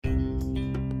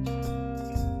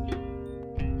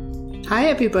Hi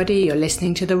everybody, you're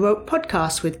listening to the Rope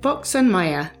Podcast with Fox and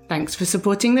Mya. Thanks for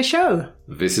supporting the show.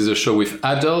 This is a show with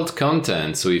adult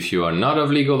content, so if you are not of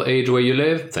legal age where you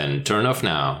live, then turn off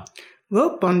now.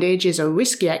 Rope bondage is a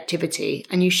risky activity,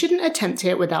 and you shouldn't attempt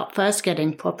it without first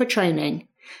getting proper training.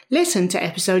 Listen to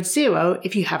episode 0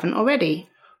 if you haven't already.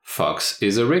 Fox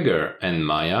is a rigger, and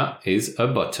Mya is a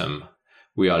bottom.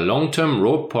 We are long-term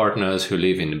rope partners who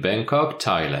live in Bangkok,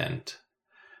 Thailand.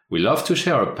 We love to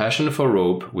share our passion for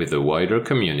rope with the wider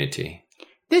community.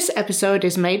 This episode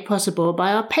is made possible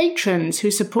by our patrons who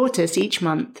support us each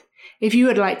month. If you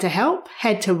would like to help,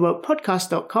 head to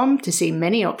ropepodcast.com to see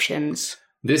many options.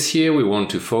 This year we want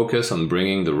to focus on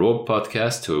bringing the Rope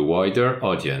Podcast to a wider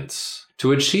audience.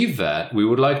 To achieve that, we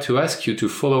would like to ask you to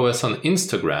follow us on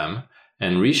Instagram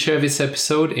and reshare this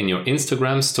episode in your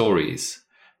Instagram stories.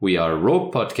 We are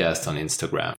Rope Podcast on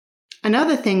Instagram.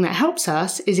 Another thing that helps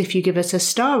us is if you give us a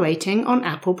star rating on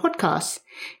Apple Podcasts.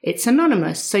 It's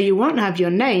anonymous, so you won't have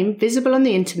your name visible on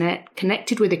the internet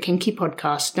connected with a kinky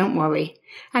podcast, don't worry.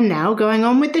 And now going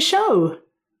on with the show.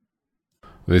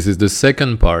 This is the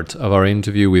second part of our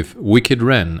interview with Wicked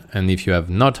Wren, and if you have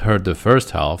not heard the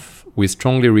first half, we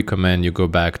strongly recommend you go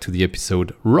back to the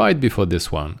episode right before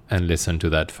this one and listen to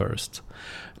that first.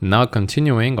 Now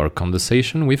continuing our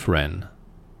conversation with Wren.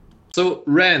 So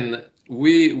Wren,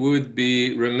 we would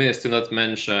be remiss to not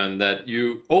mention that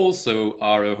you also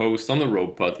are a host on the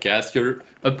Rope Podcast. You're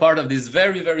a part of this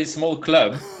very, very small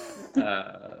club.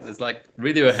 There's like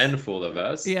really a handful of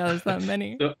us. Yeah, there's not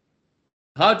many. So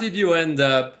how did you end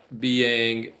up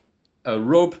being a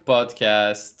Rope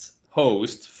Podcast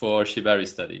host for Shibari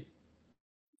Study?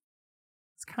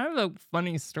 It's kind of a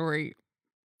funny story.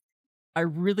 I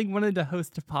really wanted to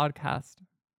host a podcast,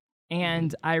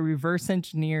 and I reverse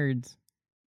engineered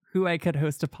who I could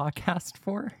host a podcast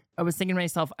for. I was thinking to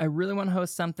myself, I really want to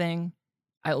host something.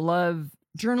 I love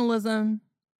journalism,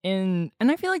 and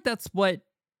I feel like that's what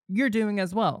you're doing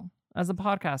as well as a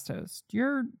podcast host.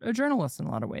 You're a journalist in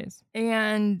a lot of ways.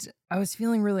 And I was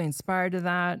feeling really inspired by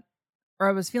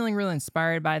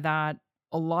that.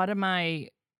 A lot of my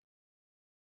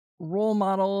role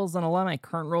models and a lot of my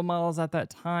current role models at that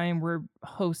time were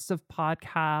hosts of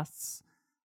podcasts.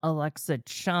 Alexa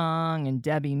Chung and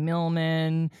Debbie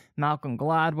Millman, Malcolm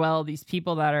Gladwell, these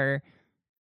people that are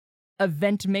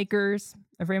event makers,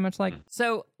 I very much like.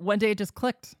 So one day it just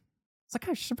clicked. It's like,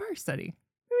 oh, Shibari Study.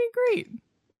 That'd be great.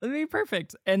 That'd be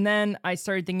perfect. And then I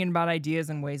started thinking about ideas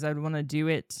and ways I'd want to do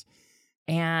it.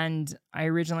 And I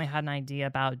originally had an idea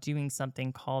about doing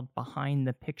something called Behind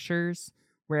the Pictures,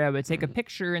 where I would take a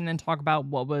picture and then talk about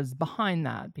what was behind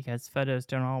that, because photos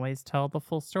don't always tell the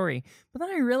full story. But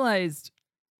then I realized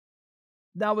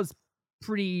that was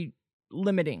pretty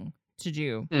limiting to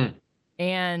do.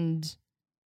 And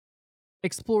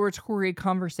exploratory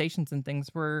conversations and things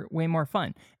were way more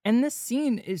fun. And this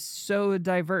scene is so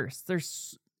diverse.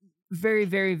 There's very,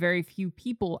 very, very few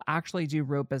people actually do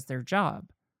rope as their job.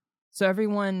 So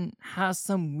everyone has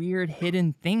some weird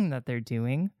hidden thing that they're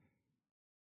doing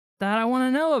that I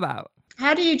want to know about.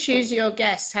 How do you choose your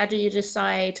guests? How do you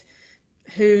decide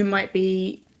who might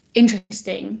be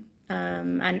interesting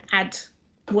and add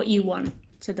what you want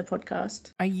to the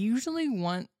podcast? I usually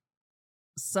want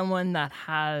someone that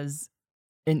has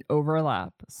an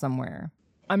overlap somewhere.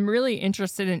 I'm really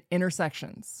interested in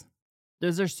intersections.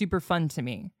 Those are super fun to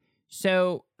me.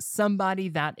 So somebody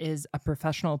that is a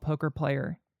professional poker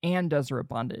player and does rope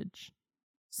bondage.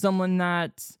 Someone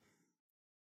that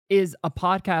is a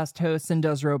podcast host and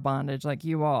does rope bondage like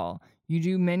you all. You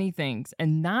do many things.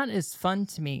 And that is fun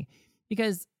to me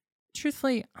because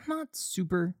truthfully, I'm not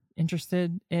super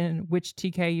interested in which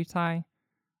TK you tie.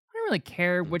 I don't really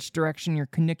care which direction your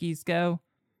Kanukis go,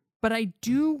 but I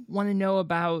do want to know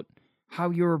about how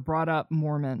you were brought up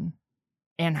Mormon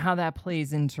and how that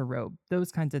plays into rope,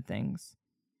 those kinds of things.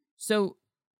 So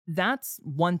that's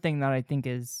one thing that I think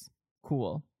is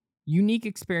cool. Unique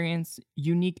experience,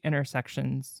 unique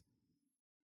intersections.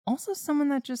 Also someone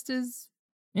that just is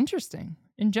interesting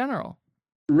in general.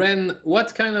 Wren,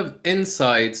 what kind of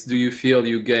insights do you feel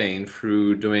you gain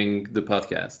through doing the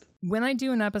podcast? When I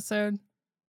do an episode,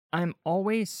 I'm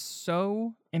always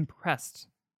so impressed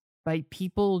by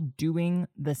people doing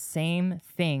the same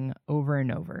thing over and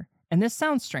over. And this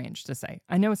sounds strange to say.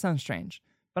 I know it sounds strange,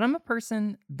 but I'm a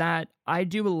person that I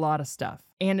do a lot of stuff.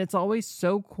 And it's always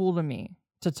so cool to me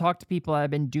to talk to people that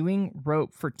have been doing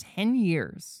rope for 10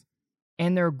 years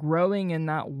and they're growing in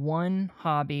that one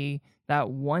hobby, that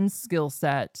one skill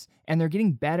set, and they're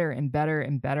getting better and better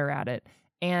and better at it.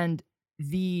 And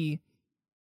the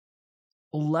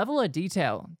level of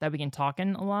detail that we can talk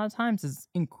in a lot of times is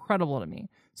incredible to me.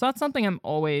 So that's something I'm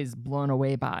always blown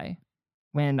away by.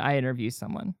 when I interview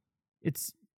someone.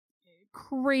 It's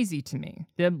crazy to me,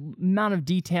 the amount of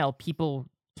detail people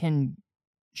can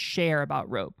share about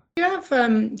rope. Do you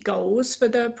have goals for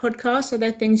the podcast? Are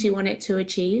there things you want it to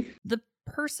achieve? The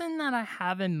person that I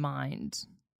have in mind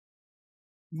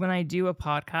when I do a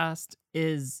podcast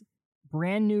is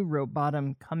brand new rope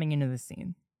bottom coming into the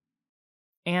scene.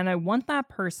 And I want that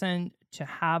person to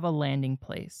have a landing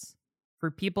place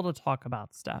for people to talk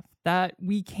about stuff that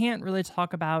we can't really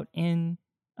talk about in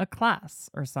a class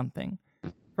or something.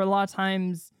 For a lot of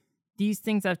times, these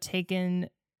things have taken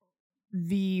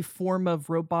the form of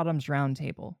Rope Bottom's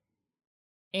Roundtable.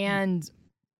 And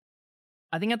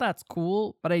I think that that's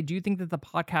cool, but I do think that the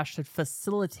podcast should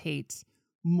facilitate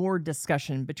more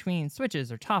discussion between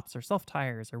switches or tops or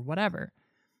self-tires or whatever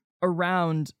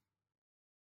around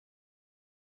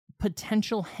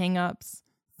potential hangups,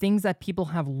 things that people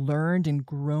have learned and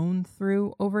grown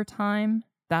through over time.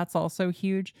 That's also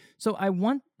huge. So I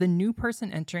want the new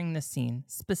person entering the scene,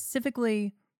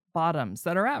 specifically bottoms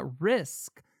that are at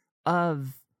risk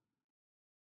of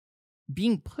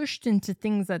being pushed into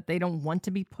things that they don't want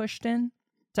to be pushed in,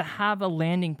 to have a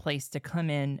landing place to come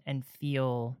in and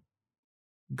feel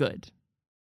good,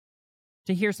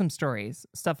 to hear some stories,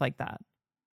 stuff like that.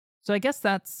 So I guess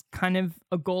that's kind of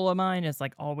a goal of mine, is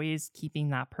like always keeping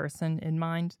that person in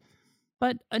mind.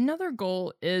 But another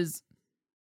goal is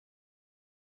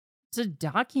to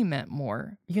document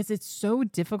more, because it's so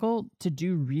difficult to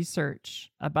do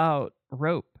research about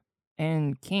rope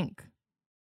and kink.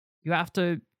 You have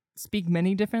to speak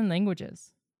many different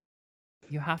languages.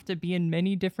 You have to be in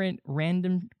many different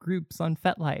random groups on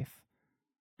FetLife.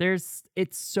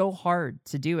 It's so hard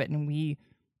to do it. And we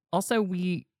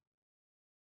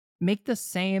make the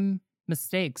same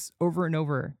mistakes over and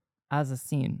over as a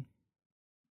scene.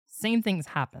 Same things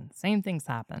happen.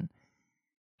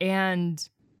 And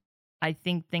I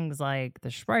think things like the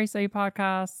Shibari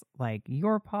podcast, like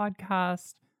your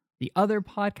podcast, the other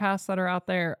podcasts that are out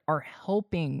there are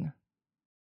helping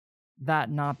that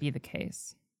not be the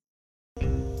case.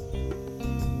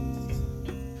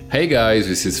 Hey guys,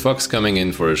 this is Fox coming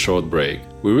in for a short break.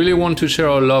 We really want to share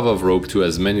our love of rope to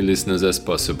as many listeners as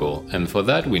possible, and for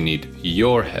that we need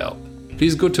your help.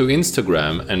 Please go to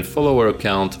Instagram and follow our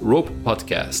account Rope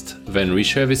Podcast, then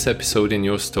reshare this episode in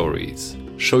your stories.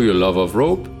 Show your love of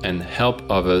rope and help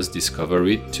others discover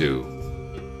it too.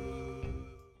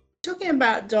 Talking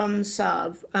about Dom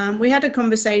Sub, we had a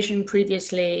conversation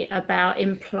previously about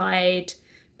implied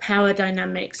power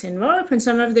dynamics in rope and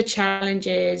some of the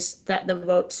challenges that the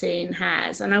rope scene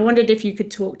has. And I wondered if you could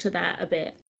talk to that a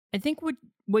bit. I think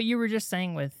what you were just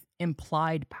saying with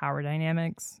implied power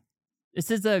dynamics, this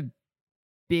is a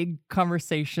big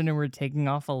conversation and we're taking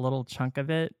off a little chunk of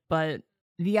it. But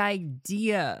the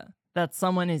idea that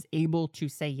someone is able to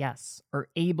say yes or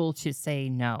able to say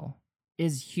no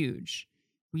is huge.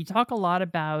 We talk a lot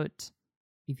about,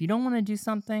 if you don't want to do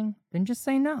something, then just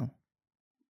say no.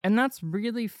 And that's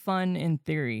really fun in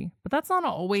theory, but that's not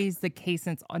always the case.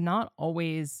 And it's not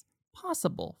always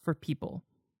possible for people.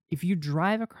 If you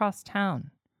drive across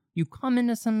town, you come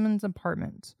into someone's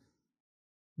apartment,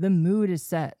 the mood is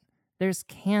set, there's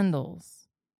candles,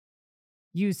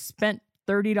 you spent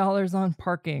 $30 on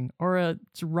parking or a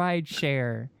ride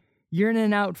share, you're in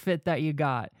an outfit that you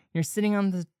got, you're sitting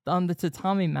on the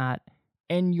tatami mat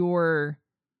and you're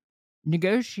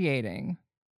negotiating.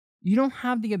 You don't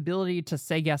have the ability to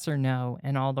say yes or no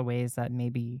in all the ways that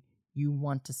maybe you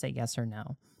want to say yes or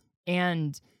no.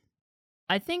 And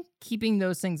I think keeping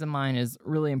those things in mind is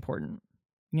really important.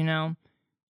 You know,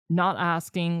 not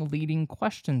asking leading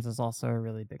questions is also a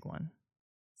really big one.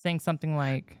 Saying something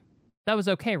like, that was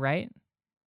okay, right?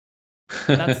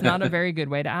 That's not a very good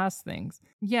way to ask things.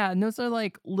 Yeah, and those are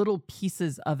like little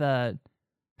pieces of a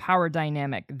power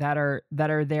dynamic that are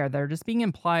there, that are just being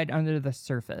implied under the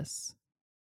surface.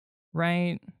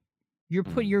 Right? You're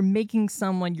putting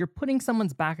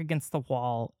someone's back against the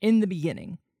wall in the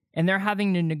beginning, and they're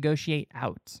having to negotiate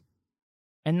out.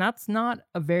 And that's not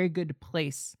a very good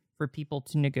place for people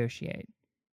to negotiate,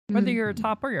 whether you're a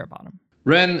top or you're a bottom.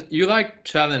 Wren, you like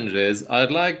challenges.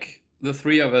 I'd like the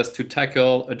three of us to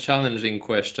tackle a challenging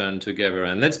question together,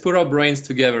 and let's put our brains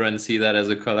together and see that as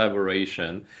a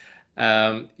collaboration.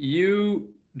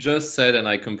 You just said, and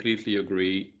I completely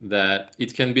agree, that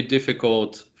it can be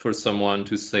difficult for someone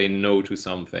to say no to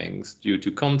some things due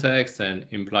to context and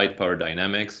implied power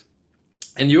dynamics.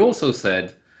 And you also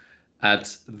said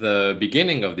at the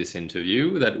beginning of this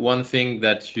interview that one thing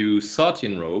that you sought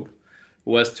in rope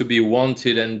was to be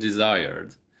wanted and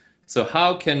desired. So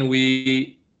how can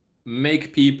we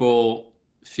make people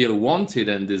feel wanted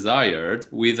and desired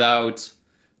without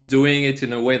doing it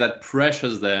in a way that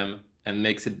pressures them and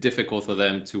makes it difficult for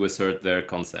them to assert their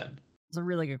consent? It's a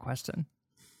really good question.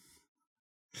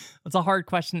 It's a hard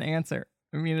question to answer.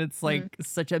 I mean, it's like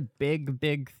such a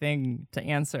big thing to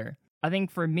answer. I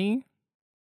think for me,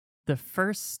 the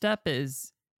first step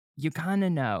is you kind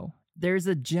of know. There's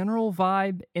a general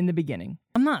vibe in the beginning.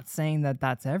 I'm not saying that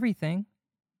that's everything,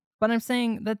 but I'm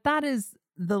saying that that is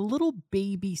the little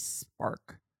baby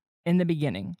spark in the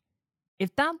beginning.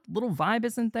 If that little vibe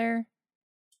isn't there,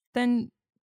 then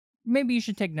maybe you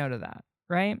should take note of that,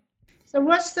 right? So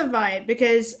what's the vibe?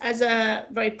 Because as a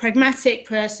very pragmatic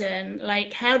person,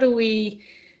 like, how do we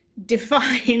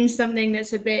define something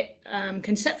that's a bit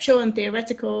conceptual and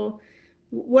theoretical?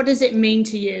 What does it mean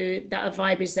to you that a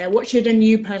vibe is there? What should a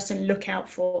new person look out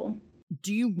for?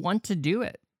 Do you want to do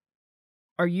it?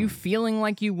 Are you feeling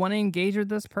like you want to engage with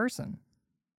this person?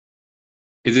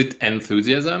 Is it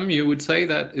enthusiasm, you would say,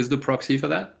 that is the proxy for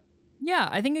that? Yeah,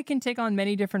 I think it can take on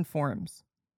many different forms.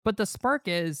 But the spark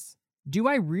is, do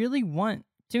I really want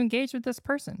to engage with this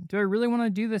person? Do I really want to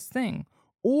do this thing?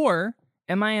 Or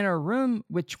am I in a room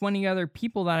with 20 other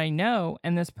people that I know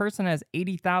and this person has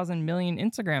 80,000 million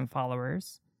Instagram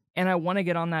followers and I want to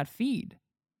get on that feed?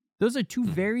 Those are two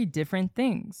very different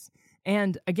things.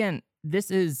 And again, this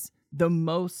is the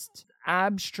most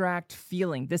abstract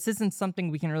feeling. This isn't something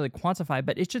we can really quantify,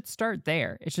 but it should start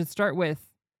there. It should start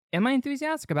with, am I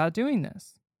enthusiastic about doing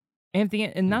this? And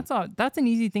that's an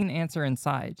easy thing to answer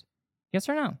inside. Yes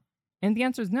or no? And if the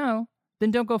answer is no,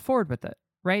 then don't go forward with it,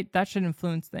 right? That should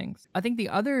influence things. I think the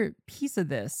other piece of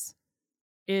this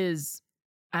is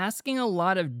asking a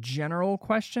lot of general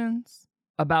questions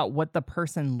about what the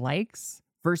person likes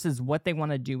versus what they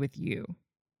want to do with you.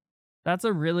 That's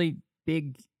a really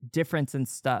big difference in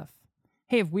stuff.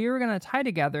 Hey, if we were going to tie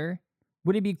together,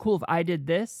 would it be cool if I did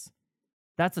this?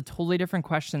 That's a totally different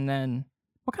question than,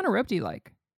 what kind of rope do you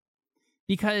like?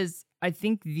 Because I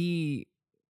think the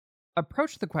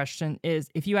approach to the question is,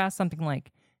 if you ask something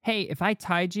like, hey, if I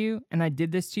tied you and I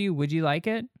did this to you, would you like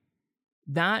it?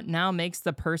 That now makes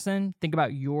the person think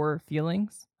about your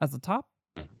feelings as the top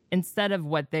instead of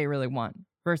what they really want.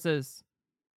 Versus,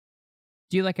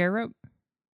 do you like air rope?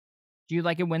 Do you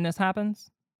like it when this happens?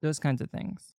 Those kinds of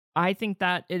things. I think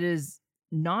that it is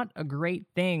not a great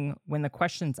thing when the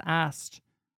question's asked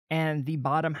and the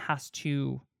bottom has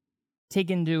to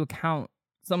take into account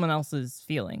someone else's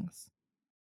feelings.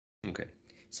 Okay.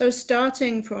 So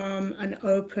starting from an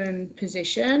open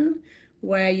position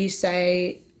where you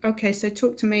say, okay, so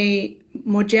talk to me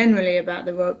more generally about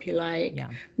the rope you like. Yeah.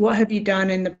 What have you done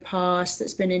in the past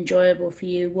that's been enjoyable for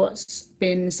you? What's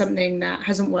been something that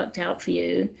hasn't worked out for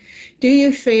you? Do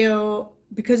you feel,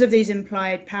 because of these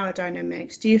implied power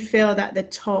dynamics, do you feel that the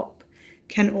top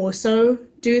can also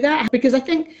do that? Because I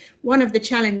think one of the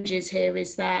challenges here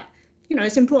is that, you know,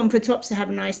 it's important for tops to have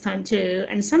a nice time too.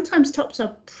 And sometimes tops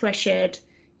are pressured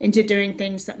into doing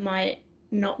things that might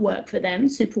not work for them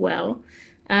super well.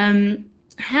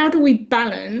 How do we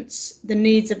balance the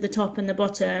needs of the top and the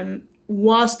bottom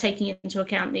whilst taking into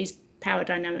account these power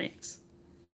dynamics?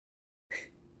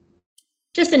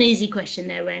 Just an easy question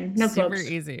there, Ren. No Super problems.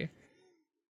 easy.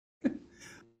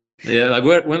 Yeah, like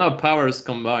when our powers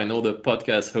combine, all the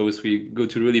podcast hosts, we go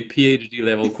to really PhD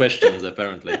level questions,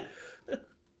 apparently.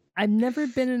 I've never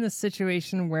been in a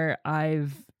situation where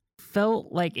I've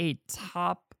felt like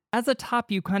as a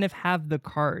top, you kind of have the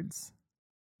cards.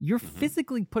 You're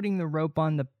physically putting the rope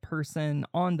on the person,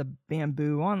 on the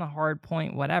bamboo, on the hard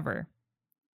point, whatever.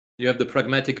 You have the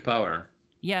pragmatic power.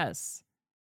 Yes.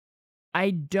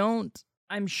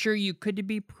 I'm sure you could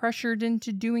be pressured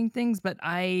into doing things, but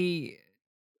I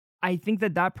think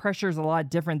that pressure is a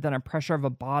lot different than a pressure of a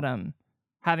bottom.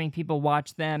 Having people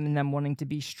watch them and them wanting to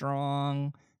be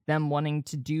strong, them wanting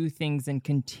to do things and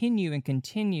continue.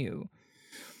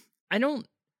 I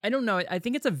don't know. I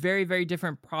think it's a very, very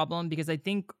different problem because I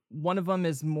think one of them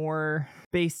is more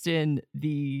based in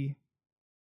the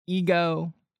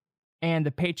ego and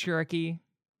the patriarchy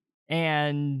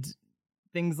and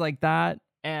things like that.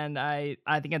 And I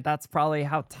think that's probably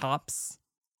how tops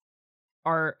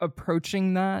are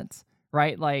approaching that,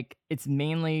 right? Like it's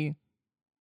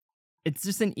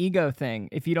just an ego thing.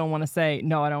 If you don't want to say,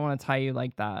 no, I don't want to tie you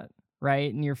like that,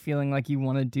 right? And you're feeling like you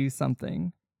want to do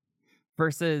something.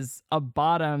 Versus a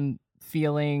bottom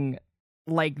feeling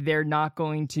like they're not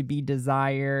going to be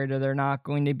desired or they're not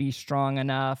going to be strong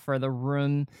enough or the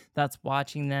room that's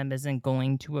watching them isn't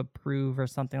going to approve or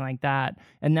something like that,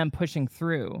 and them pushing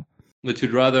through. But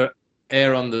you'd rather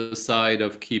err on the side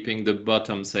of keeping the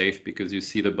bottom safe because you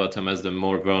see the bottom as the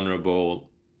more vulnerable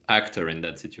actor in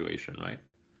that situation, right?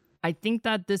 I think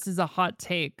that this is a hot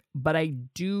take, but I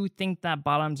do think that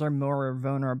bottoms are more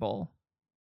vulnerable.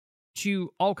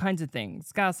 to all kinds of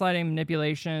things, gaslighting,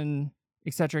 manipulation,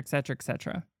 etc., etc.,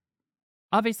 etc.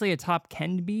 Obviously, a top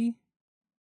can be,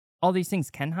 all these things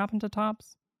can happen to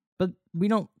tops, but we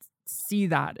don't see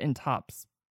that in tops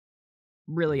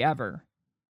really ever.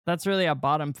 That's really a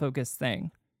bottom-focused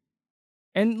thing.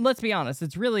 And let's be honest,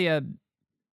 it's really a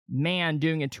man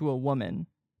doing it to a woman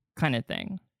kind of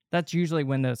thing. That's usually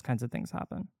when those kinds of things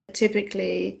happen.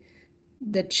 Typically,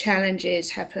 the challenges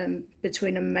happen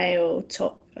between a male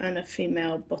top and a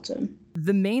female bottom.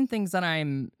 The main things that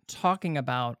I'm talking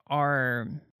about are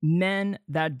men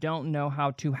that don't know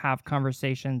how to have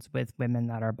conversations with women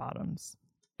that are bottoms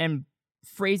and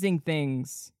phrasing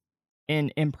things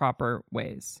in improper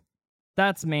ways.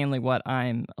 That's mainly what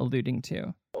I'm alluding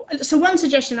to. So one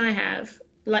suggestion I have,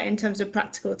 like in terms of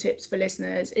practical tips for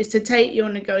listeners, is to take your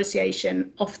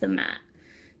negotiation off the mat.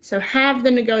 So have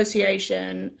the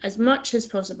negotiation as much as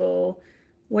possible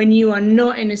when you are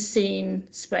not in a scene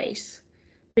space,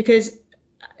 because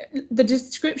the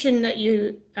description that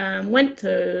you went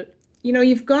through,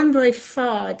 you've gone very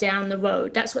far down the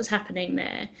road. That's what's happening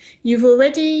there. You've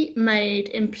already made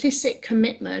implicit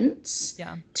commitments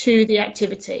to the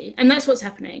activity, and that's what's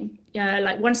happening.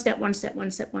 Like one step.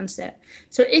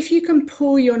 So if you can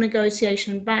pull your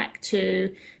negotiation back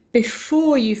to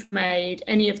before you've made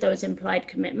any of those implied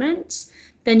commitments,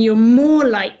 then you're more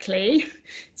likely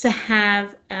to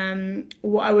have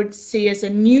what I would see as a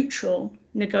neutral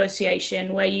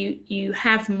negotiation, where you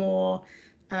have more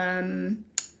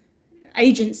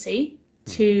agency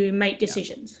to make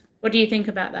decisions. What do you think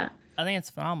about that? I think it's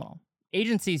phenomenal.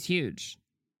 Agency is huge.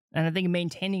 And I think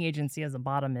maintaining agency as a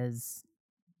bottom is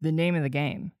the name of the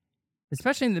game,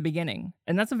 especially in the beginning.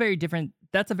 And that's a very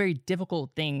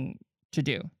difficult thing to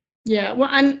do. Yeah, well,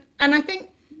 and I think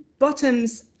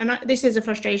bottoms, and this is a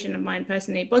frustration of mine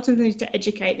personally, bottoms need to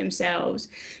educate themselves,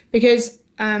 because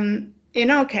in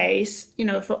our case,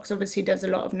 Fox obviously does a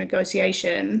lot of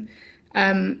negotiation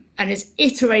and has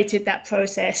iterated that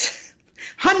process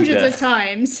hundreds of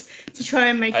times to try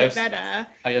and make it better.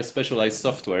 I have specialized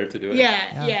software to do it.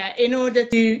 Yeah, in order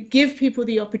to give people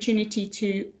the opportunity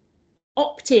to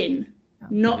opt in,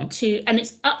 not to, and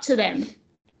it's up to them.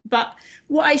 But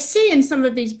what I see in some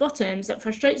of these bottoms that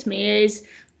frustrates me is,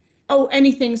 oh,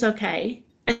 anything's okay.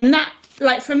 And that,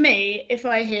 like, for me, if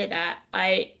I hear that,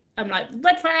 I'm like,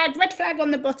 red flag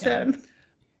on the bottom.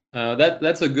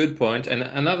 That's a good point. And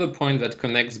another point that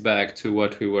connects back to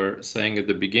what we were saying at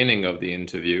the beginning of the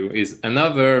interview is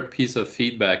another piece of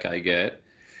feedback I get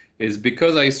is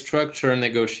because I structure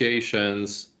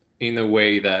negotiations in a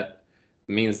way that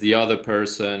means the other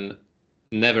person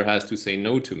never has to say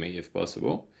no to me, if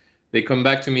possible. They come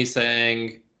back to me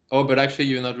saying, oh, but actually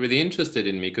you're not really interested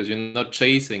in me because you're not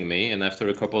chasing me. And after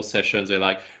a couple of sessions, they're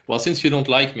like, well, since you don't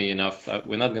like me enough,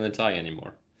 we're not going to tie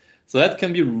anymore. So that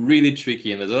can be really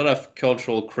tricky. And there's a lot of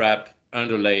cultural crap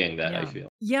underlaying that, I feel.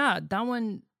 Yeah, that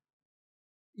one.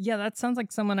 Yeah, that sounds like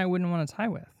someone I wouldn't want to tie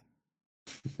with.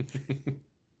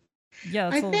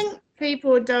 I think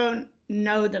people don't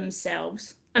know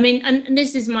themselves. I mean, and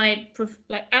this is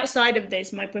outside of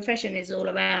this, my profession is all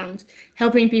around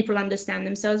helping people understand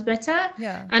themselves better.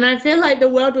 Yeah. And I feel like the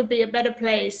world would be a better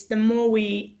place the more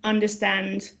we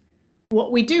understand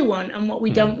what we do want and what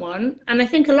we don't want. And I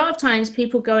think a lot of times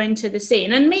people go into the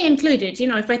scene, and me included,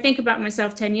 if I think about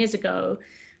myself 10 years ago,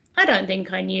 I don't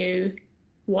think I knew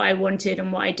what I wanted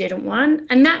and what I didn't want.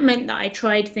 And that meant that I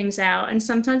tried things out and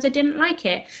sometimes I didn't like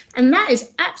it. And that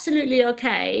is absolutely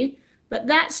okay. But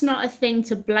that's not a thing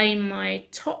to blame my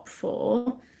top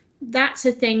for. That's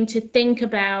a thing to think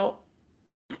about.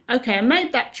 Okay, I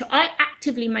made that I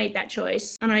actively made that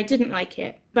choice and I didn't like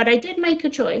it, but I did make a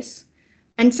choice.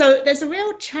 And so there's a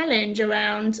real challenge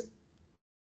around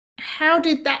how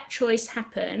did that choice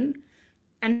happen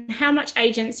and how much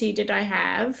agency did I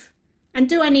have? And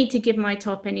do I need to give my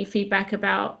top any feedback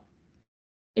about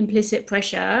implicit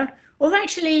pressure? Or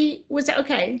actually, was it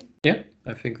okay? Yeah,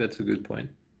 I think that's a good point.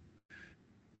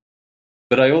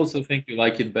 But I also think you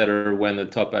like it better when the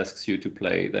top asks you to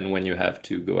play than when you have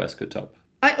to go ask a top.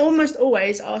 I almost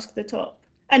always ask the top,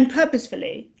 and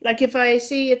purposefully. Like if I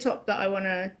see a top that I want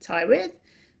to tie with,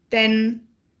 then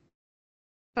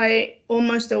I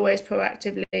almost always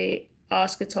proactively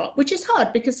ask a top, which is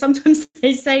hard because sometimes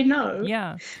they say no.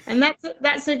 Yeah. And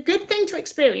that's a good thing to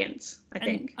experience, I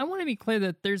think. I want to be clear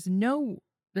that there's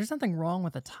nothing wrong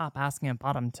with a top asking a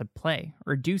bottom to play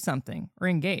or do something or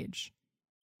engage.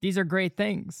 These are great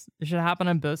things. It should happen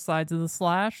on both sides of the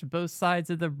slash, both sides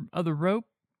of the rope.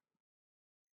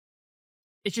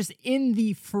 It's just in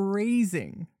the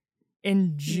phrasing.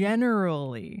 And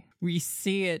generally, we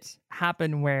see it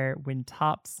happen when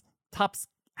tops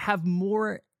have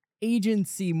more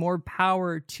agency, more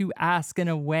power to ask in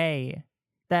a way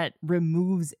that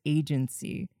removes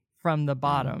agency from the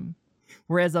bottom.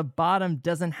 Whereas a bottom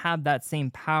doesn't have that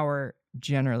same power,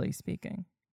 generally speaking.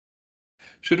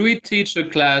 Should we teach a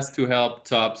class to help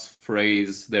tops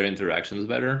phrase their interactions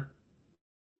better?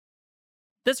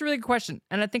 That's a really good question.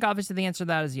 And I think obviously the answer to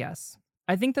that is yes.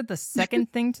 I think that the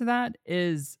second thing to that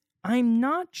is I'm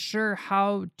not sure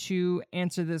how to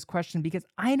answer this question because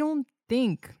I don't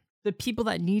think the people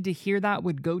that need to hear that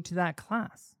would go to that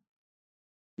class.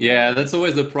 Yeah, that's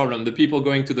always the problem. The people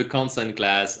going to the consent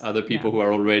class are the people who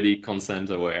are already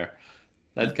consent aware.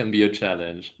 That can be a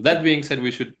challenge. That being said,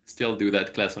 we should still do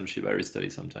that class on Shibari study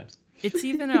sometimes. It's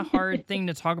even a hard thing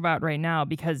to talk about right now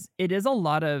because it is a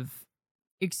lot of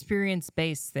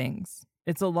experience-based things.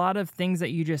 It's a lot of things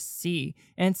that you just see.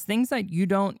 And it's things that you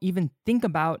don't even think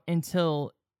about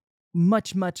until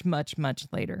much, much, much, much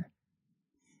later.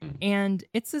 And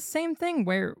it's the same thing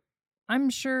where I'm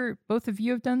sure both of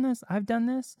you have done this. I've done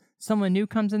this. Someone new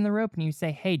comes in the rope and you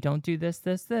say, hey, don't do this,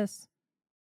 this, this.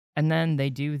 And then they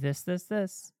do this, this,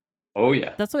 this. Oh,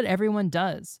 yeah. That's what everyone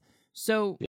does.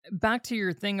 So back to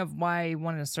your thing of why I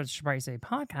wanted to start the Shibari Say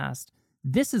podcast.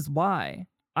 This is why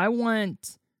I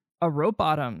want a rope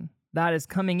bottom that is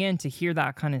coming in to hear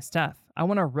that kind of stuff. I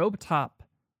want a rope top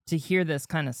to hear this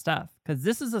kind of stuff because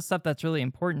this is the stuff that's really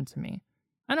important to me.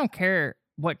 I don't care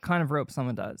what kind of rope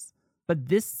someone does, but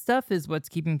this stuff is what's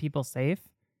keeping people safe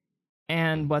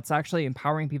and what's actually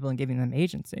empowering people and giving them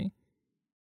agency.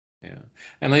 Yeah.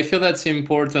 And I feel that's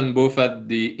important both at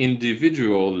the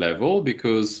individual level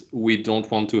because we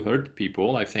don't want to hurt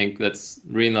people. I think that's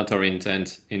really not our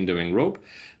intent in doing rope.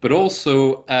 But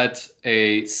also at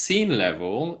a scene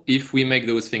level, if we make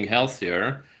those things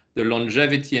healthier, the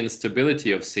longevity and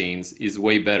stability of scenes is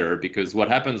way better because what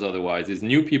happens otherwise is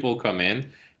new people come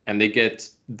in and they get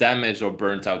damaged or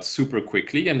burnt out super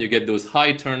quickly and you get those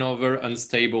high turnover,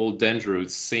 unstable,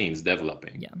 dangerous scenes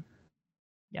developing. Yeah.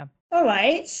 All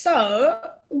right,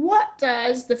 so what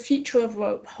does the future of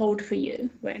rope hold for you,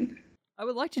 Wren? I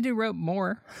would like to do rope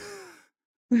more.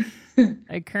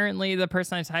 Currently, the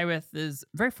person I tie with is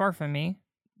very far from me.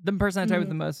 The person I tie with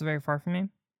the most is very far from me.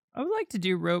 I would like to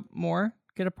do rope more,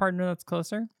 get a partner that's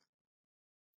closer.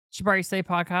 Shibari Say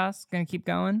podcast, gonna keep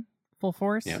going, full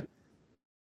force. Yeah.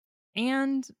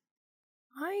 And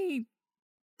I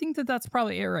think that that's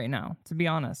probably it right now, to be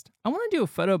honest. I want to do a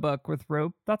photo book with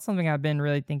rope. That's something I've been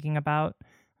really thinking about.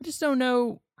 I just don't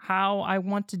know how I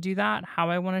want to do that,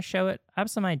 how I want to show it. I have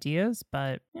some ideas,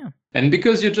 but yeah. And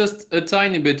because you're just a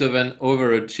tiny bit of an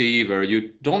overachiever,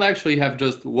 you don't actually have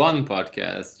just one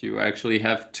podcast. You actually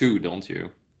have two, don't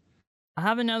you? I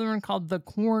have another one called The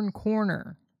Corn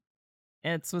Corner.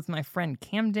 It's with my friend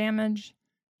Cam Damage,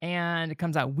 and it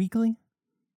comes out weekly.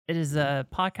 It is a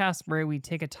podcast where we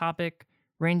take a topic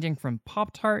ranging from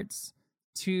Pop-Tarts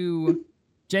to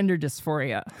gender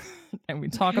dysphoria. And we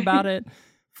talk about it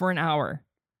for an hour.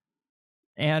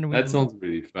 And that sounds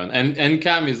really fun. And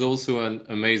Cam is also an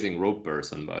amazing rope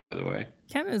person, by the way.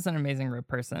 Cam is an amazing rope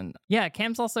person. Yeah,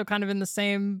 Cam's also kind of in the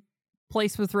same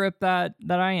place with rope that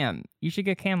I am. You should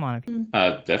get Cam on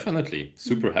it. Definitely.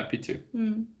 Super happy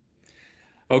to.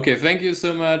 Okay, thank you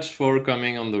so much for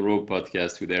coming on the Rope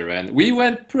podcast today, Wren. We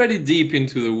went pretty deep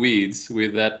into the weeds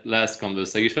with that last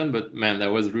conversation, but man, that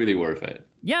was really worth it.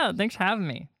 Yeah, thanks for having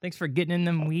me. Thanks for getting in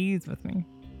them weeds with me.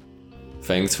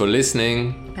 Thanks for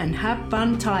listening. And have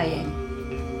fun tying.